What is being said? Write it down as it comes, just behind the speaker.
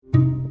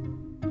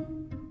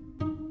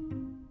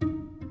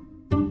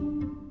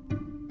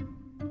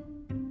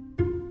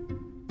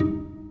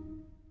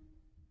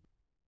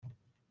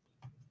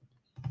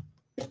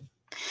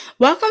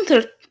Welcome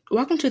to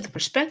welcome to the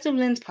Perspective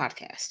Lens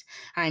podcast.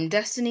 I'm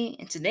Destiny,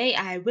 and today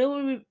I will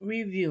be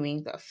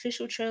reviewing the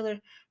official trailer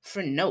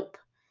for Nope.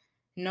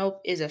 Nope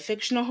is a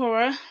fictional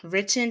horror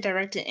written,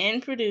 directed,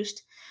 and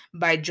produced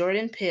by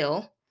Jordan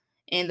Peele,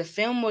 and the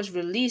film was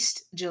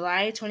released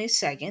July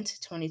 22nd,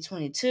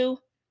 2022.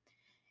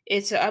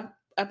 It's an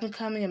up and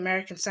coming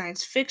American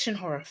science fiction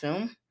horror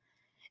film,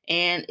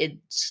 and it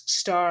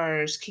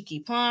stars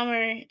Kiki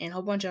Palmer and a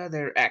whole bunch of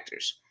other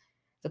actors.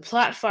 The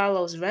plot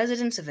follows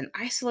residents of an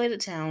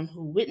isolated town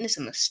who witness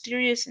a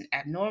mysterious and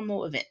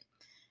abnormal event.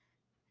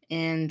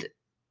 And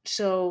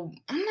so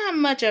I'm not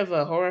much of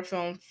a horror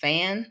film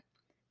fan,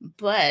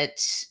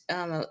 but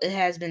it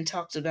has been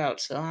talked about,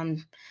 so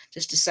I'm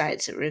just decided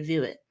to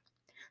review it.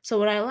 So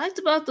what I liked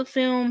about the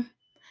film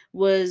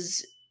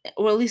was,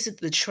 or at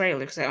least the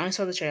trailer, because I only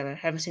saw the trailer,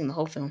 haven't seen the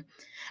whole film.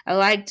 I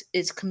liked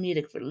its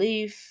comedic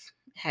relief,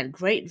 had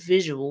great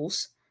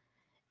visuals,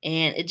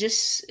 and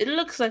it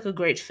looks like a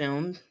great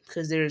film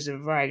because there's a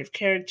variety of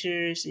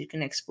characters you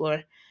can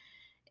explore.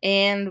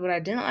 And what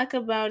I didn't like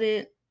about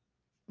it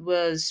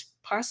was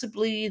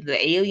possibly the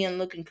alien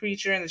looking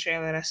creature in the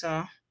trailer that I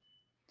saw.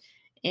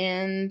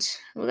 And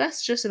well,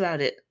 that's just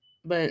about it.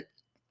 But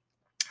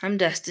I'm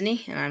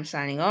Destiny, and I'm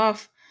signing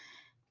off.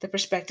 The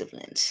Perspective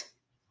Lens.